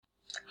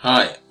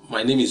Hi,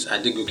 my name is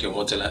Adegoke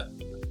Motala.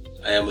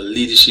 I am a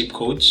leadership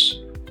coach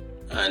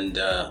and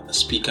a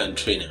speaker and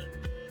trainer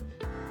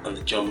on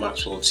the John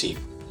Maxwell team.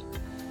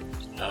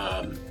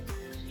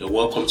 You're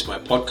welcome to my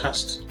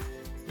podcast,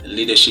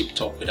 Leadership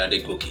Talk with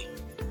Adegoke.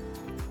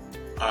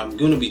 I'm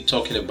going to be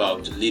talking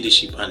about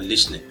leadership and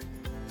listening.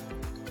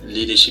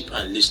 Leadership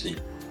and listening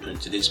on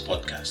today's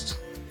podcast.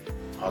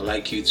 I'd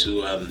like you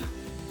to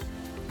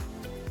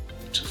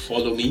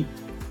follow me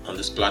on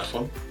this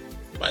platform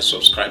by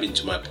subscribing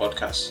to my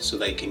podcast so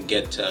that you can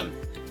get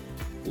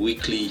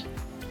weekly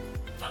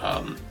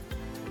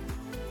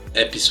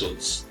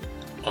episodes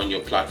on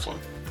your platform.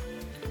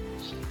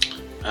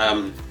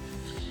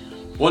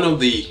 One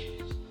of the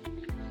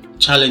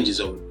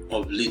challenges of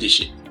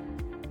leadership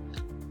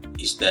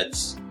is that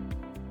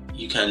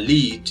you can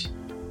lead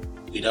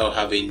without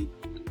having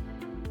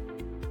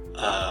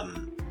a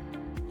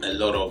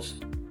lot of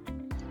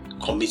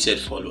committed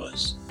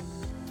followers,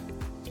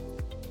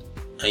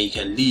 and you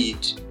can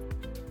lead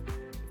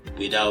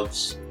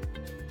without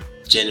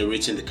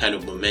generating the kind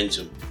of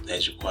momentum that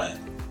is required.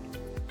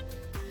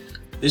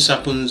 This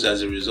happens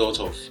as a result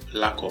of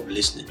lack of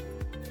listening.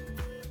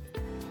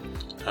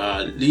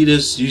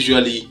 Leaders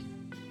usually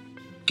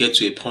get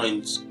to a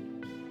point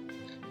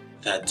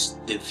that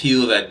they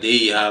feel that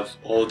they have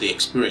all the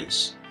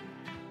experience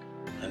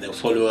and their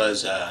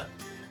followers are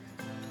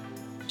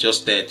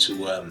just there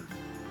to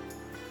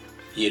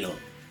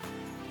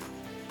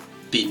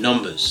be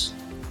numbers.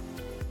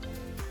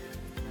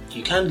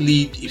 You can't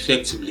lead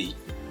effectively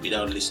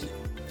without listening.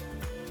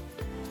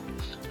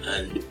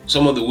 And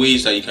some of the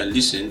ways that you can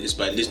listen is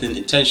by listening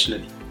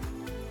intentionally.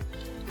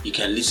 You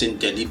can listen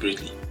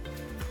deliberately.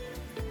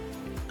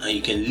 And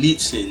you can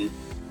listen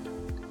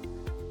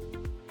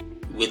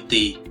with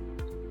the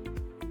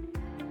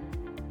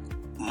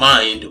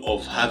mind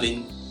of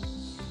having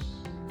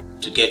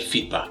to get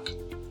feedback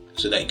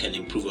so that you can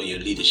improve on your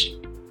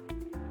leadership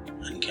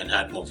and can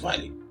add more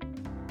value.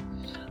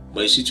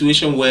 But a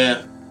situation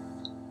where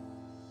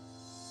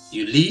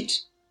you lead,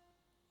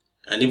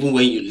 and even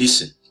when you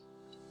listen,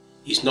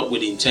 it's not with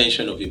the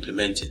intention of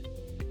implementing,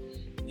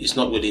 it's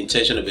not with the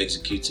intention of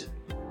executing,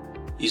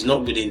 it's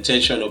not with the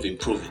intention of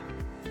improving,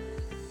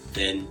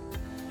 then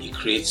it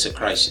creates a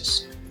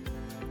crisis.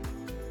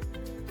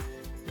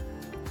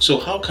 So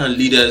how can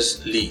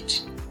leaders lead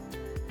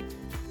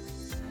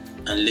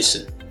and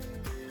listen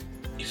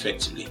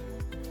effectively?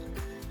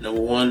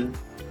 Number one,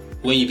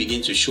 when you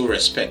begin to show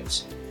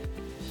respect,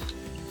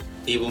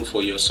 even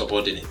for your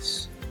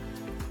subordinates,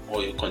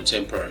 or your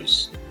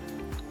contemporaries,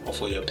 or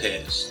for your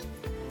peers.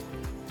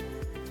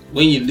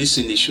 When you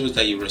listen, it shows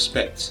that you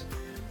respect.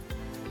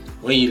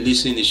 When you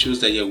listen, it shows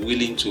that you're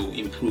willing to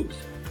improve.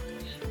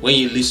 When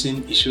you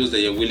listen, it shows that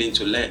you're willing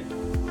to learn.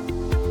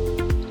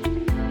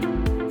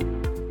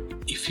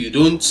 If you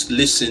don't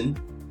listen,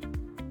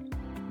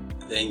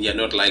 then you're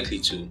not likely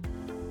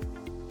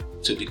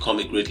to become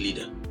a great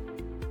leader.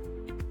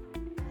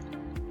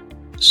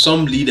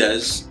 Some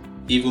leaders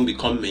even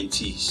become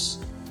mentees.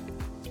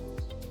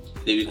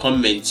 They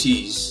become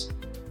mentees,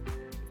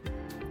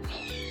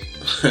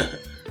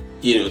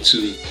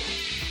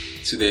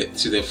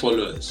 to their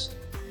followers.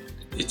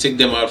 They take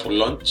them out for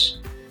lunch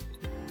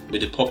with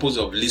the purpose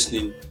of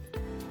listening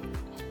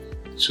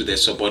to their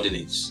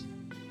subordinates,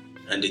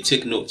 and they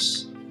take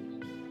notes.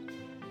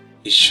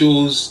 It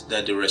shows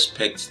that they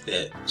respect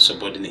their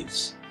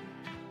subordinates.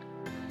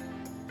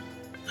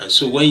 And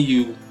so when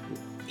you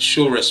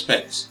show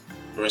respect,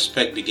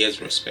 respect begets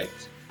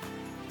respect.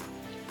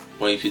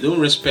 But if you don't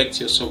respect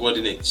your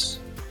subordinates,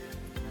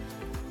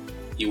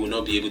 you will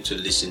not be able to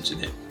listen to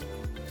them.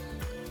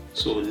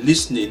 So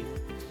listening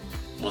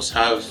must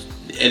have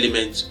the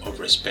element of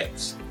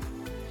respect.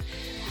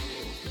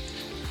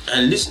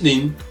 And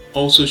listening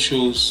also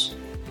shows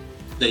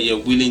that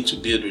you're willing to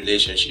build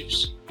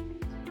relationships.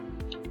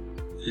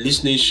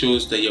 Listening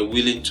shows that you're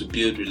willing to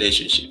build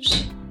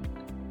relationships.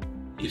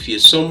 If you're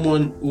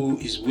someone who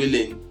is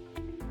willing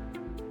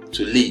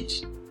to lead,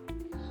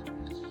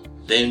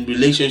 then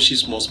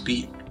relationships must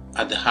be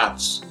at the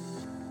heart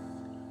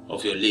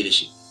of your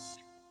leadership.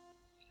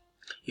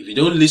 If you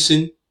don't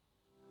listen,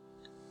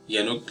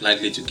 you're not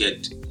likely to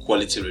get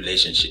quality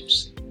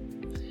relationships.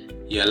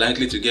 You're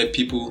likely to get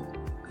people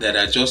that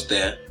are just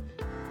there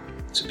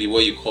to be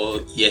what you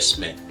call yes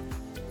men.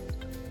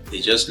 They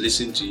just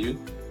listen to you,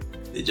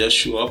 they just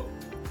show up,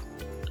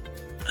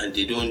 and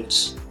they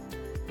don't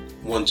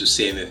want to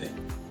say anything.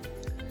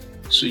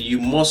 So you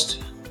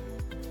must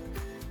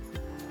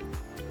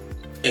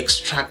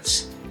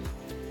extract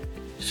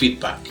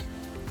feedback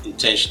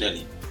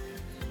intentionally.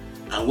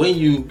 And when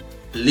you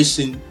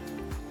listen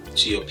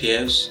to your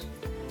peers,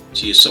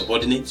 to your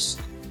subordinates,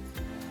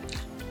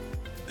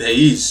 there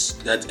is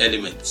that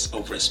element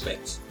of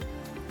respect.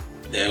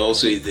 There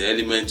also is the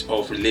element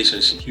of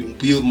relationship. You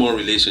build more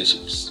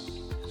relationships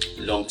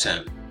long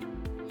term,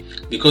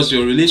 because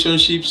your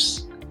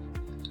relationships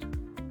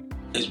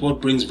is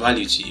what brings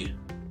value to you.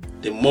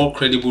 The more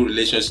credible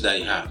relationships that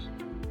you have,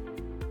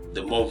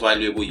 the more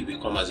valuable you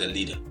become as a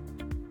leader.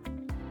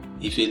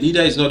 If a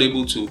leader is not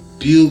able to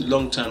build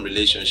long-term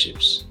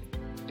relationships,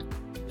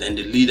 then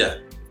the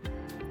leader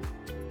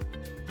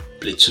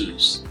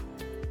plateaus.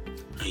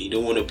 And you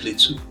don't want to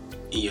plateau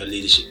in your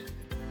leadership.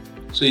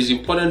 So it's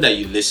important that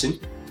you listen.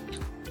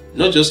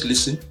 Not just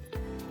listen,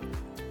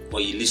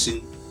 but you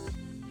listen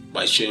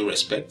by showing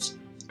respect.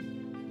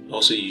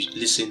 Also, you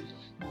listen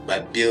by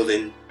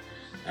building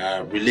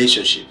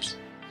relationships.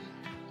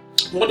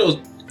 What does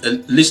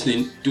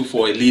listening do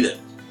for a leader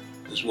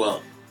as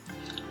well?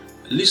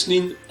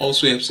 Listening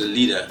also helps a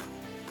leader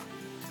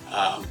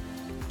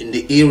in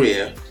the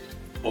area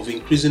of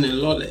increasing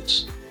in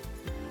knowledge.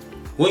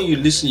 When you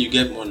listen, you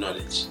get more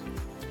knowledge.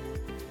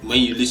 When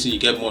you listen, you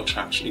get more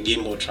traction, you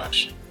gain more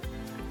traction.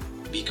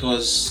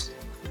 Because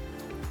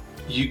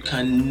you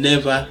can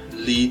never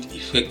lead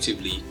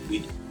effectively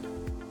with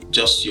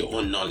just your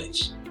own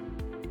knowledge.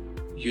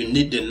 You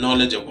need the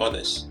knowledge of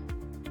others.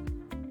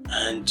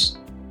 And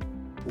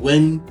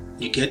when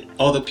you get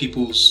other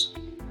people's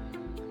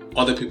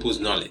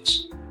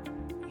knowledge,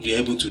 you're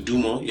able to do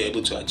more, you're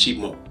able to achieve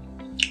more.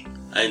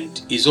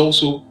 And it's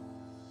also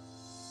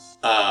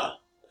a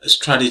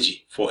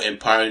strategy for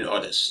empowering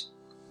others.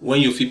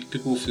 When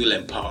people feel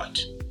empowered,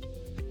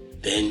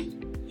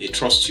 then they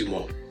trust you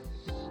more.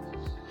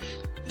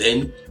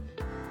 Then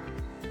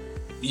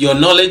your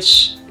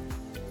knowledge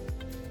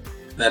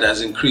that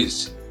has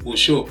increased will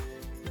show.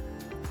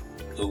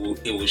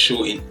 It will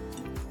show in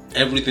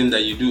everything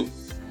that you do,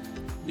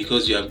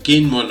 because you have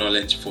gained more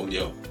knowledge from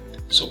your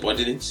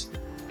subordinates,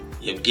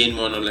 you have gained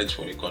more knowledge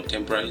from your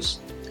contemporaries,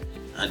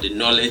 and the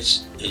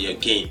knowledge that you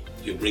gain,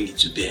 you bring it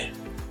to bear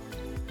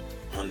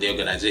on the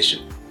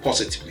organization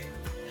positively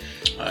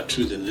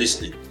through the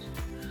listening.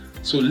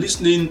 So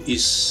listening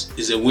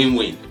is a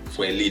win-win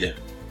for a leader.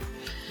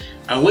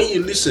 And when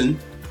you listen,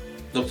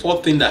 the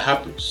fourth thing that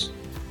happens,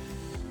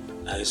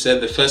 I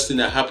said the first thing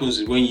that happens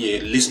is when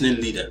you're a listening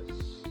leader,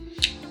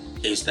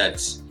 is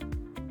that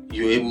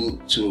you're able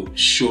to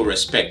show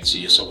respect to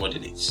your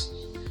subordinates.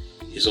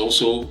 It's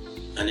also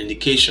an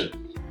indication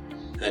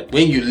that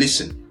when you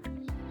listen,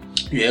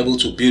 you're able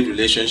to build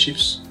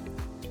relationships.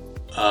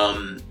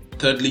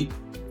 Thirdly,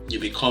 you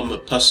become a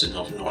person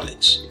of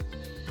knowledge.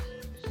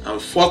 And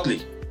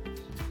fourthly,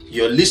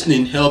 your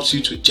listening helps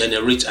you to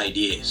generate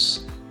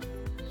ideas.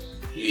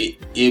 You're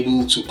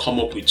able to come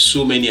up with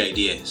so many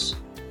ideas.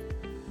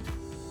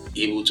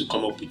 Able to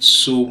come up with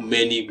so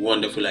many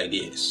wonderful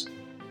ideas.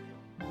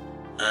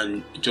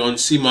 And John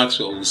C.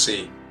 Maxwell will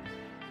say,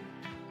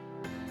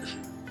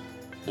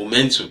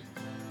 momentum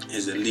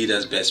is the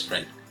leader's best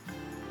friend.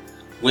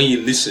 When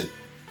you listen,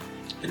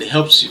 it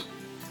helps you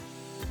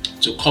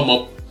to come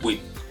up with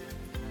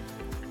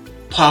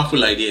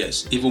powerful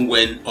ideas even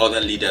when other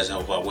leaders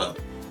are overwhelmed.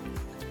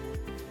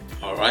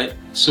 Alright,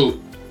 so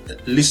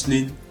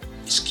listening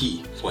is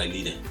key for a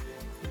leader.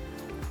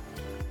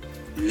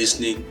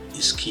 Listening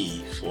is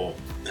key for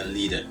a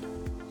leader.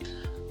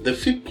 The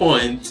fifth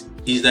point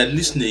is that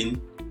listening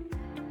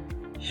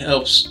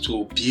helps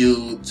to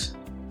build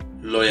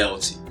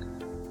loyalty.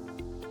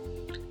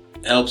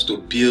 Helps to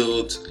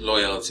build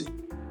loyalty.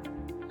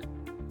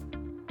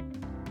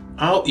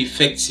 How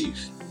effective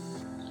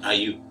are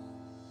you?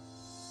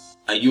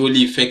 Are you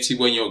only effective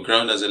when you're on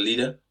ground as a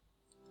leader?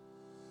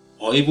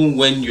 Or even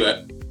when you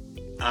are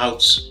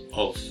out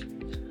of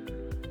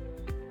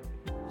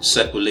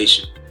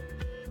circulation?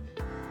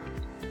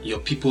 Your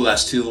people are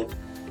still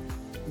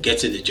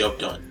getting the job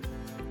done.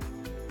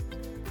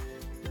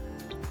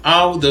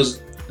 How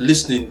does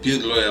listening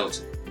build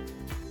loyalty?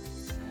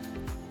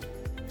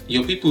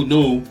 Your people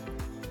know,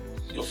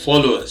 your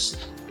followers,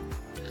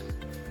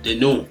 they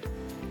know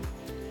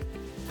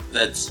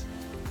that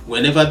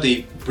whenever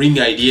they bring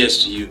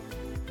ideas to you,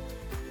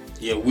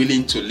 you're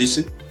willing to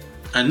listen,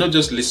 and not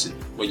just listen,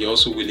 but you're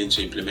also willing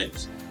to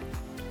implement.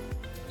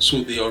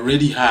 So they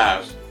already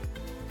have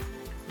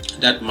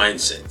that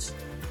mindset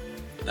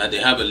that they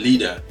have a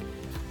leader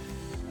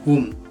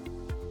whom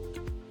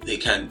they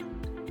can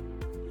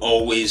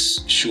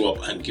always show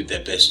up and give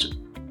their best to,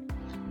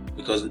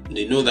 because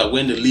they know that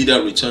when the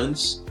leader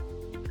returns,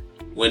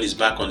 when he's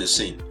back on the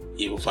scene,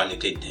 he will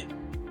validate them.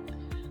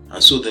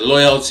 And so the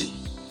loyalty,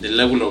 the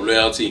level of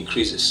loyalty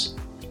increases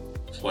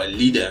for a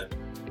leader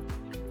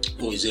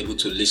who is able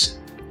to listen.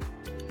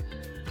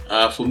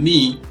 For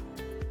me,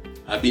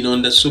 I've been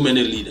under so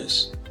many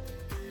leaders.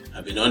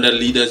 I've been under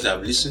leaders that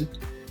have listened.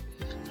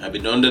 I've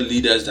been under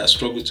leaders that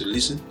struggle to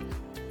listen.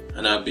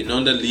 And I've been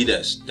under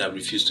leaders that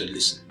refuse to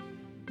listen.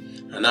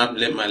 And I've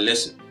learned my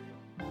lesson.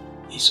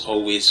 It's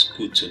always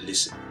good to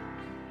listen.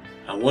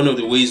 And one of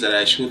the ways that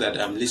I show that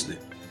I'm listening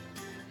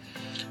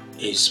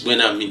is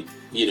when I'm in,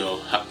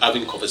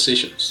 having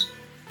conversations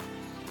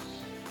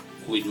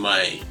with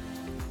my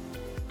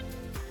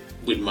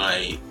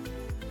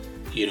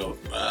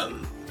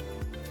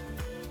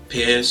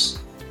peers,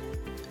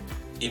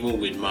 even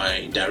with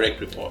my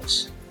direct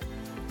reports.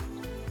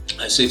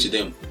 I say to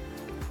them,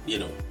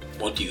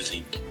 what do you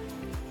think?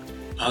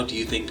 How do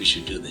you think we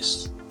should do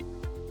this?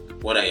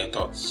 What are your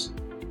thoughts?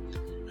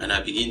 And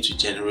I begin to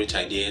generate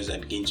ideas. I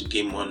begin to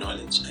gain more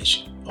knowledge. I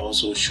should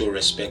also show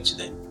respect to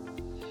them.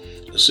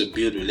 also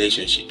build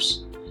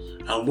relationships.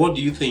 And what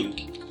do you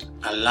think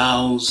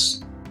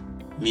allows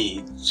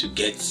me to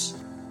get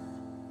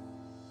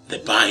the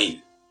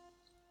buying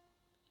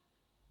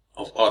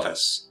of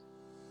others?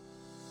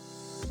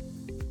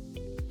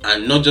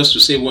 And not just to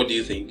say what do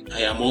you think,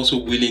 I am also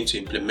willing to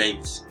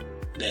implement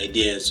the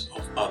ideas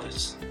of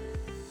others.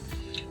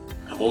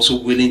 I'm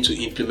also willing to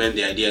implement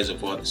the ideas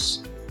of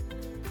others.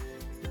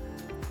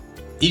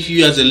 If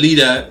you as a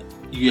leader,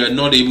 you are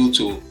not able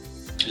to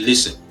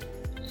listen,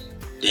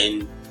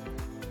 then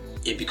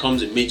it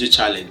becomes a major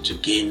challenge to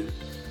gain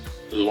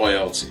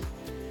loyalty.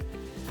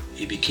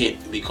 It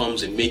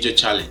becomes a major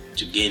challenge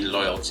to gain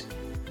loyalty.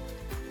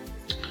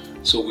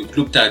 So we've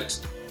looked at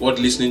what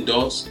listening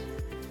does,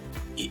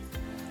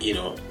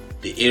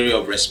 the area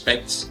of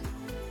respect.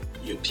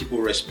 Your people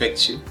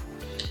respect you.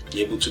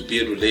 You're able to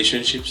build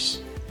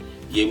relationships.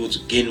 You're able to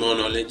gain more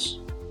knowledge,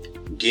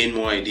 gain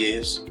more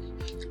ideas,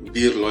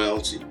 build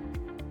loyalty.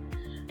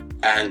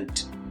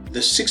 And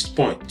the sixth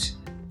point,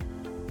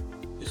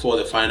 before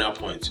the final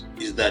point,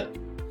 is that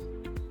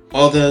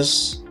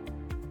others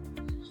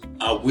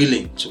are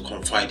willing to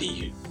confide in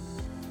you.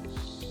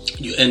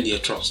 You earn their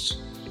trust.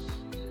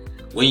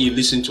 When you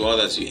listen to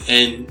others, you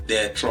earn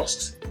their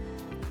trust.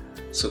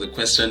 So the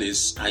question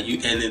is, are you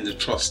earning the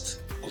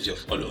trust of your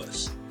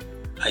followers?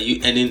 Are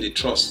you earning the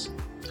trust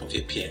of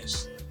your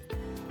peers?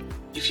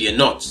 If you're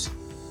not,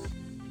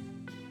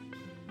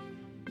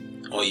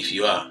 or if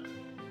you are,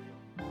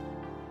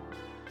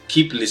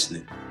 keep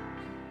listening.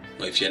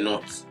 But if you're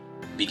not,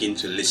 begin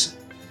to listen.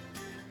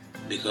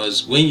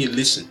 Because when you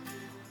listen,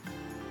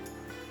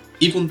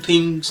 even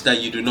things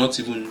that you do not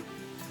even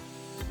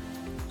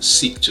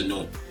seek to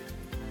know,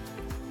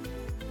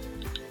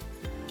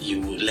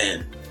 you will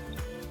learn.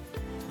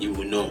 You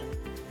will know.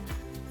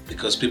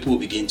 Because people will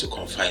begin to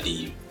confide in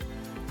you.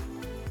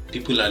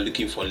 People are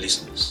looking for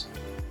listeners.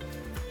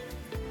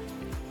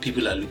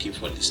 People are looking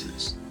for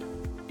listeners.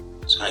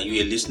 So are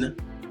you a listener?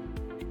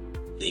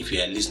 Then if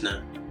you're a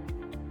listener,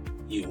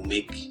 you will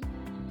make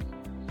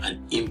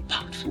an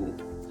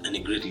impactful and a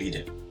great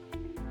leader.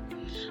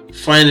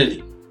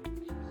 Finally,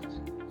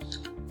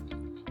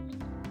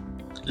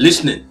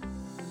 listening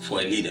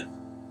for a leader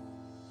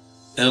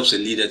helps a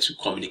leader to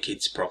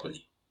communicate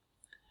properly.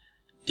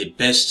 The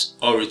best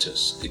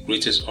orators, the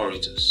greatest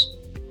orators,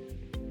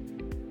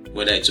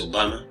 whether it's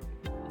Obama,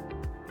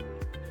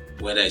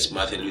 whether it's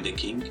Martin Luther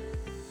King,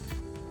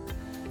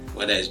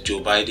 whether it's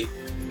Joe Biden,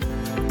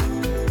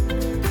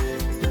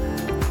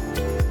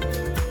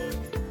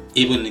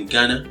 even in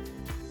Ghana,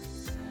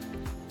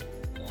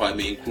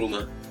 Kwame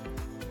Nkrumah,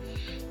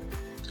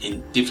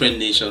 in different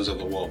nations of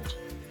the world,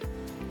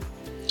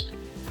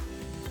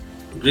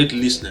 great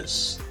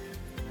listeners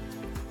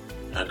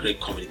are great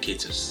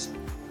communicators.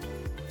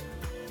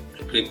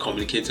 Great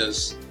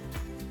communicators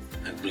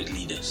are great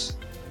leaders.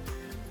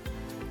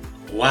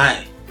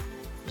 Why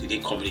do they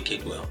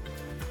communicate well?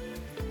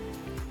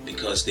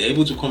 Because they're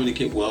able to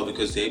communicate well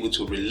because they're able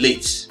to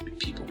relate with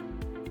people.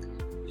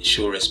 They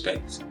show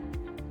respect.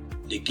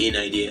 They gain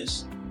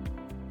ideas.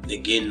 They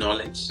gain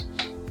knowledge.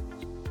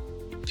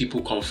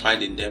 People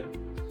confide in them.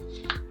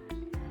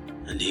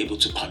 And they're able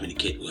to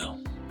communicate well.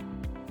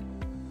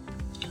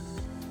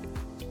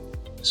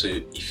 So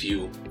if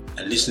you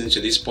are listening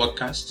to this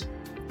podcast,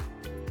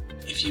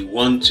 if you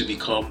want to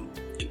become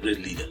a great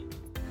leader,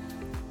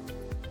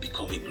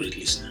 become a great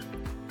listener.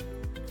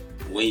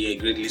 When you're a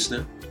great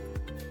listener,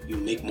 you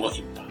make more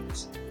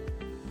impact.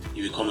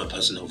 You become a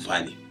person of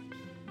value.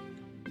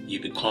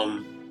 You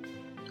become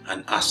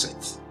an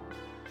asset.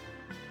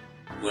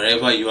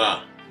 Wherever you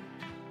are,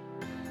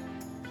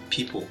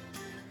 people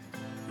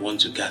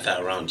want to gather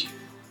around you.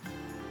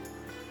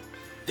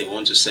 They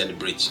want to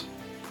celebrate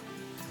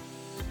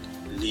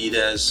you.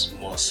 Leaders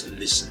must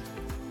listen.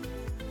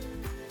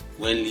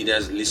 When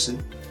leaders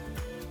listen,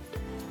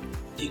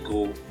 they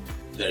go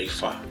very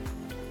far.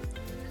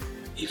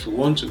 If you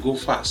want to go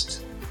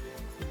fast,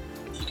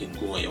 you can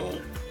go on your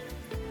own.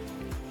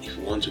 If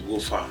you want to go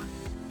far,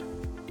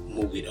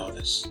 move with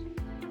others.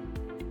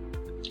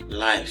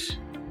 Life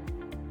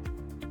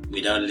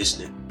without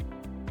listening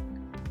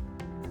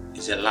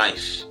is a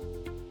life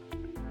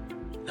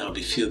that will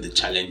be filled with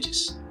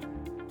challenges.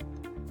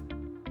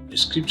 The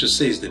scripture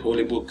says, the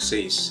Holy Book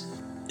says,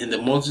 in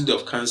the multitude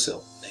of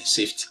counsel, there is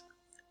safety.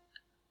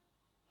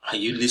 Are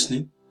you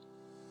listening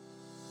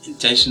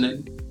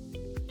intentionally?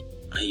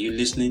 Are you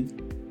listening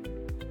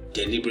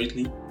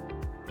deliberately?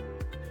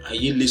 Are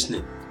you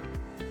listening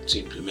to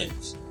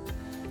implement?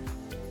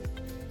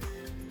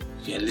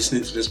 If you are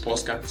listening to this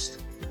podcast,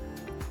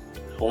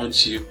 I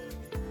want you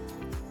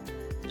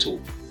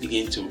to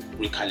begin to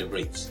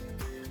recalibrate.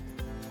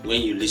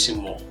 When you listen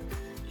more,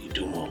 you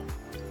do more.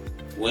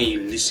 When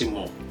you listen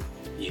more,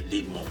 you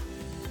lead more.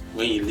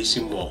 When you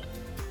listen more,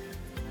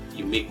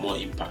 you make more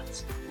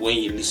impact. When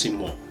you listen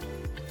more,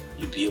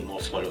 you build more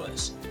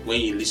followers.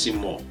 When you listen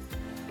more,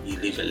 you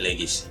leave a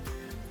legacy.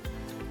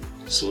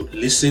 So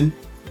listen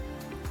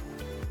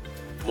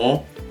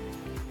more,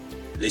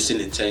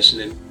 listen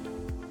intentionally,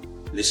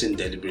 listen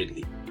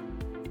deliberately,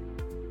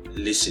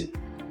 listen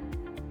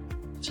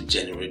to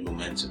generate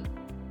momentum.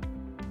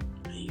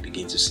 And you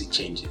begin to see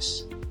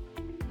changes.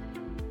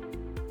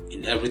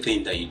 In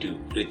everything that you do,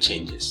 great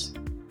changes.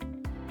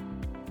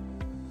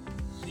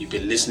 You've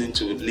been listening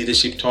to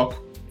Leadership Talk,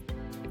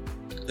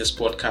 this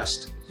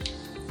podcast,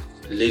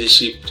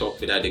 Leadership Talk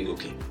with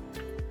Adegoke.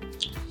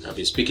 I've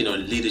been speaking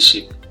on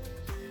leadership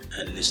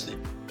and listening.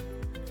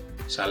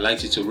 So I'd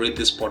like you to rate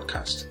this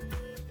podcast.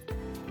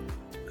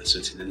 And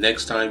so till the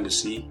next time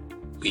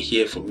we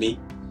hear from me,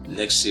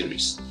 next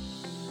series.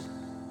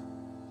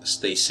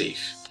 Stay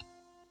safe.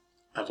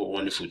 Have a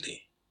wonderful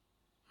day.